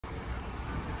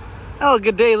Well,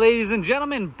 good day, ladies and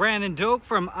gentlemen. Brandon Doak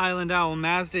from Island Owl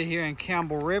Mazda here in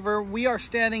Campbell River. We are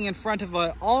standing in front of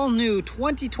an all-new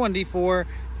 2024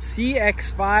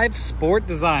 CX-5 Sport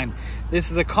Design. This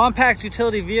is a compact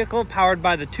utility vehicle powered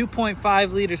by the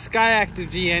 2.5-liter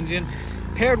Skyactiv-G engine,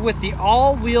 paired with the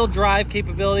all-wheel drive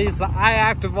capabilities, the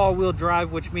iActive all-wheel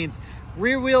drive, which means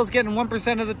rear wheels getting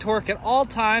 1% of the torque at all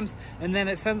times, and then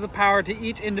it sends the power to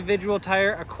each individual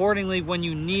tire accordingly when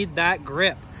you need that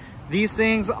grip. These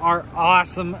things are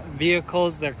awesome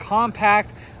vehicles. They're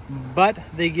compact, but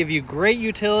they give you great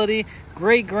utility,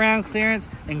 great ground clearance,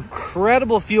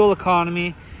 incredible fuel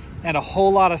economy, and a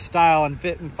whole lot of style and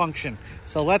fit and function.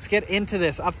 So let's get into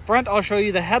this. Up front, I'll show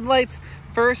you the headlights.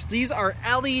 First, these are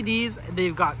LEDs.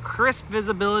 They've got crisp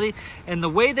visibility, and the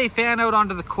way they fan out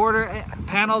onto the quarter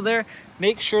panel there,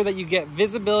 make sure that you get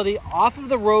visibility off of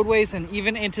the roadways and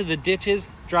even into the ditches.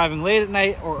 Driving late at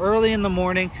night or early in the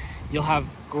morning, you'll have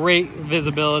great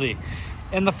visibility.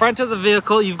 In the front of the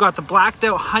vehicle, you've got the blacked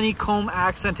out honeycomb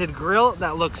accented grille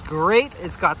that looks great.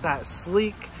 It's got that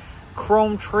sleek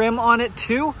chrome trim on it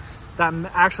too. That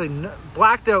actually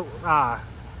blacked out,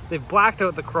 they've blacked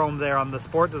out the chrome there on the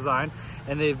Sport Design,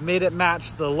 and they've made it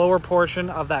match the lower portion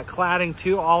of that cladding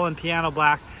too, all in piano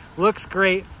black. Looks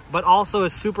great, but also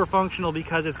is super functional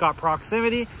because it's got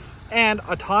proximity and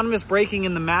autonomous braking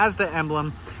in the Mazda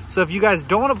emblem. So if you guys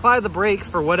don't apply the brakes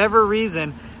for whatever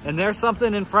reason, and there's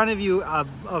something in front of you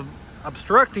of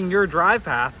obstructing your drive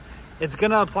path, it's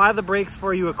gonna apply the brakes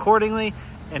for you accordingly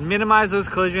and minimize those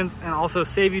collisions, and also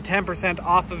save you 10%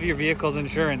 off of your vehicle's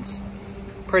insurance.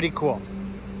 Pretty cool.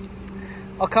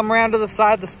 I'll come around to the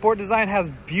side. The Sport Design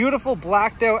has beautiful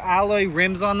blacked out alloy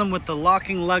rims on them with the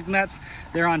locking lug nuts.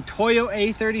 They're on Toyo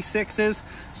A36s,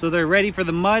 so they're ready for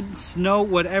the mud, snow,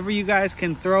 whatever you guys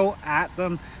can throw at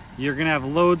them. You're gonna have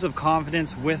loads of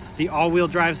confidence with the all-wheel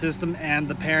drive system and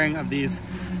the pairing of these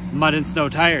mud and snow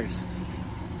tires.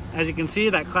 As you can see,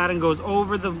 that cladding goes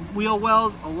over the wheel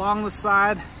wells along the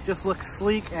side, just looks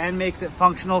sleek and makes it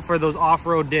functional for those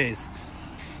off-road days.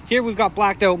 Here we've got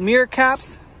blacked out mirror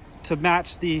caps to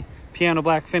match the piano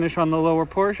black finish on the lower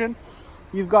portion.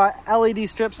 You've got LED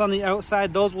strips on the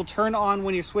outside. Those will turn on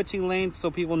when you're switching lanes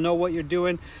so people know what you're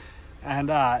doing. And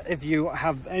if you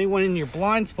have anyone in your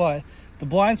blind spot, the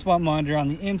blind spot monitor on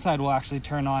the inside will actually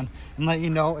turn on and let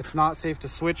you know it's not safe to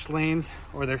switch lanes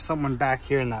or there's someone back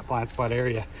here in that blind spot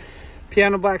area.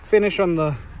 Piano black finish on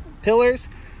the pillars.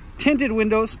 Tinted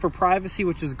windows for privacy,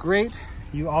 which is great.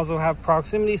 You also have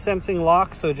proximity sensing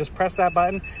lock, so just press that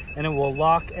button and it will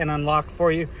lock and unlock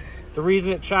for you. The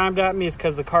reason it chimed at me is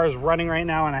because the car is running right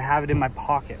now and I have it in my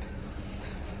pocket.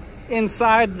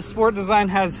 Inside, the Sport Design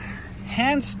has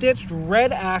hand-stitched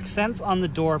red accents on the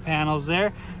door panels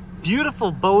there.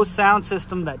 Beautiful Bose sound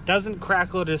system that doesn't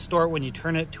crackle or distort when you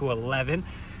turn it to 11.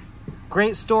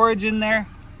 Great storage in there.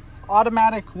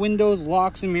 Automatic windows,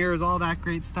 locks and mirrors, all that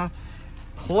great stuff.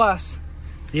 Plus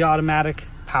the automatic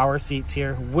power seats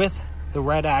here with the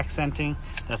red accenting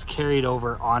that's carried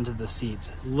over onto the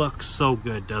seats. Looks so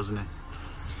good, doesn't it?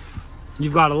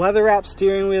 You've got a leather wrap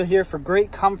steering wheel here for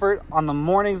great comfort on the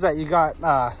mornings that you got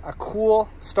a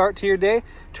cool start to your day.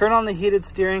 Turn on the heated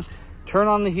steering, turn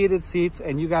on the heated seats,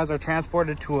 and you guys are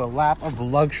transported to a lap of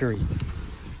luxury.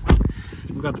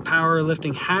 We've got the power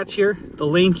lifting hatch here, the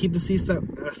lane keep assist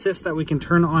that we can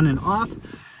turn on and off,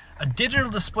 a digital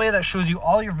display that shows you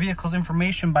all your vehicle's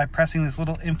information by pressing this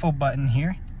little info button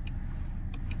here.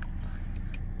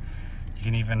 You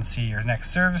can even see your next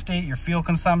service date, your fuel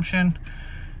consumption,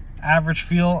 average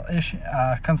fuel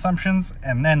consumptions,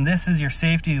 and then this is your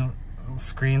safety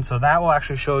screen, so that will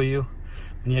actually show you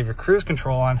when you have your cruise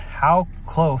control on how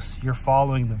close you're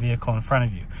following the vehicle in front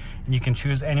of you. And you can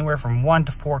choose anywhere from 1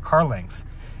 to 4 car lengths,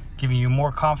 giving you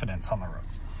more confidence on the road.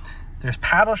 There's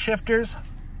paddle shifters.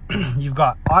 You've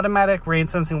got automatic rain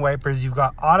sensing wipers. You've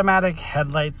got automatic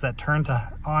headlights that turn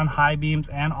to on high beams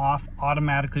and off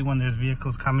automatically when there's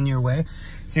vehicles coming your way.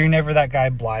 So you're never that guy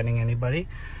blinding anybody.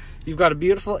 You've got a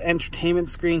beautiful entertainment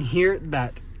screen here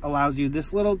that allows you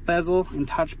this little bezel and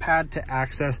touchpad to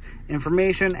access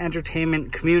information,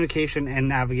 entertainment, communication, and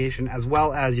navigation, as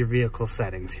well as your vehicle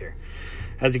settings here.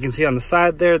 As you can see on the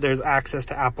side there, there's access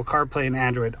to Apple CarPlay and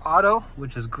Android Auto,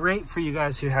 which is great for you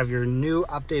guys who have your new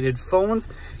updated phones.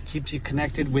 Keeps you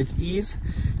connected with ease.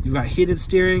 You've got heated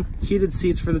steering, heated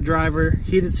seats for the driver,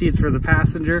 heated seats for the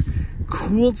passenger,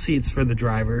 cooled seats for the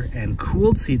driver, and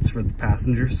cooled seats for the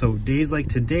passenger. So days like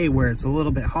today where it's a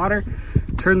little bit hotter,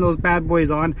 turn those bad boys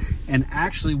on, and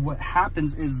actually what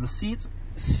happens is the seats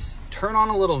turn on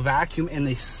a little vacuum and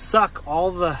they suck all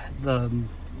the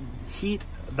heat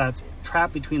that's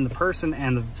trapped between the person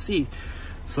and the seat.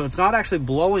 So it's not actually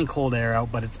blowing cold air out,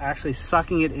 but it's actually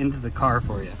sucking it into the car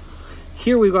for you.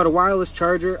 Here we've got a wireless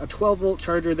charger, a 12-volt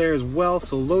charger there as well,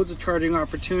 so loads of charging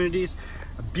opportunities.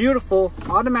 A beautiful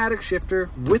automatic shifter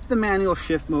with the manual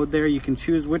shift mode there. You can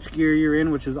choose which gear you're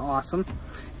in, which is awesome.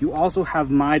 You also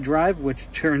have My Drive, which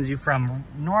turns you from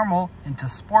normal into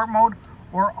sport mode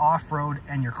or off-road,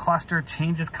 and your cluster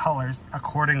changes colors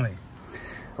accordingly.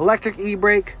 Electric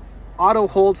e-brake, auto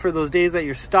hold for those days that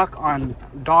you're stuck on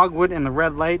dogwood and the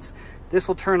red lights. This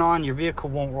will turn on, your vehicle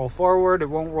won't roll forward, it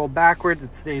won't roll backwards,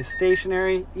 it stays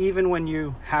stationary even when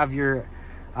you have your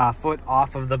foot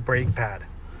off of the brake pad.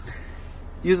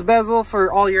 Use the bezel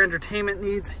for all your entertainment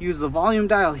needs. Use the volume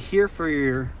dial here for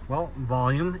your, well,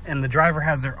 volume, and the driver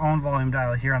has their own volume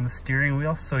dial here on the steering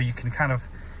wheel, so you can kind of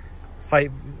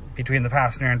fight between the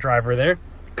passenger and driver there.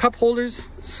 Cup holders,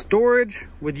 storage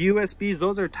with USBs,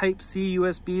 those are Type-C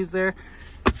USBs there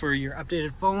for your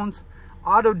updated phones.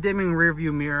 Auto dimming rear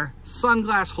view mirror,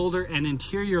 sunglass holder, and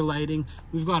interior lighting.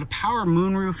 We've got a power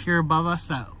moonroof here above us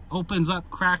that opens up,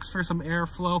 cracks for some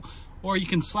airflow, or you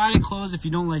can slide it closed if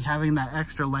you don't like having that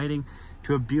extra lighting,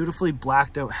 to a beautifully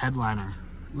blacked out headliner.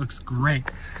 Looks great.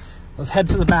 Let's head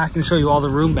to the back and show you all the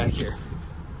room back here.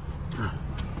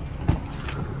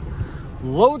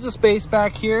 Loads of space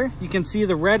back here. You can see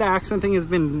the red accenting has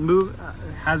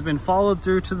been followed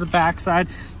through to the back side.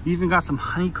 You even got some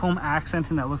honeycomb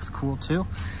accenting that looks cool too.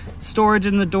 Storage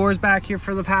in the doors back here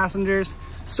for the passengers.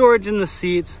 Storage in the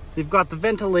seats. They've got the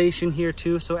ventilation here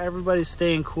too, so everybody's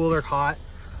staying cool or hot.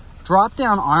 Drop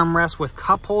down armrest with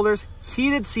cup holders,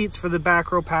 heated seats for the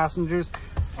back row passengers,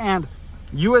 and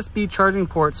USB charging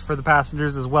ports for the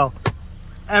passengers as well.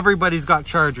 Everybody's got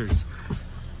chargers.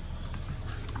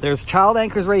 There's child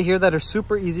anchors right here that are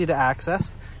super easy to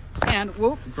access. And,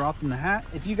 whoop, dropped in the hat.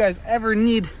 If you guys ever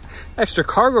need extra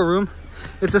cargo room,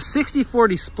 it's a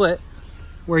 60-40 split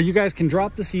where you guys can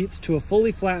drop the seats to a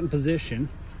fully flattened position.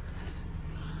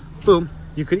 Boom,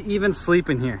 you could even sleep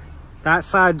in here. That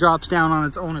side drops down on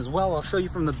its own as well. I'll show you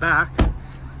from the back.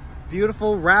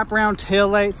 Beautiful wraparound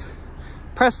taillights.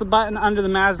 Press the button under the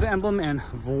Mazda emblem and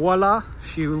voila,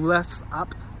 she lifts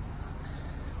up.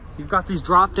 You've got these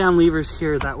drop down levers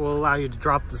here that will allow you to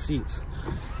drop the seats.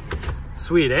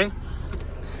 Sweet, eh?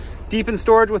 Deep in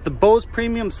storage with the Bose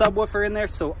premium subwoofer in there,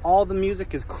 so all the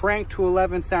music is cranked to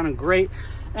 11, sounding great,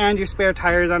 and your spare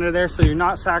tires under there, so you're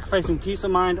not sacrificing peace of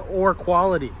mind or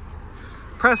quality.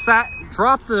 Press that,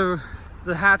 drop the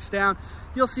hatch down.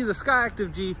 You'll see the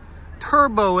Skyactiv G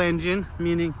turbo engine,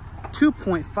 meaning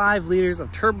 2.5 liters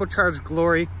of turbocharged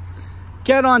glory.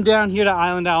 Get on down here to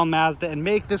Island Owl Mazda and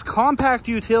make this compact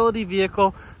utility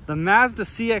vehicle, the Mazda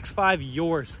CX-5,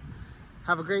 yours.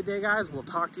 Have a great day, guys. We'll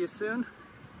talk to you soon.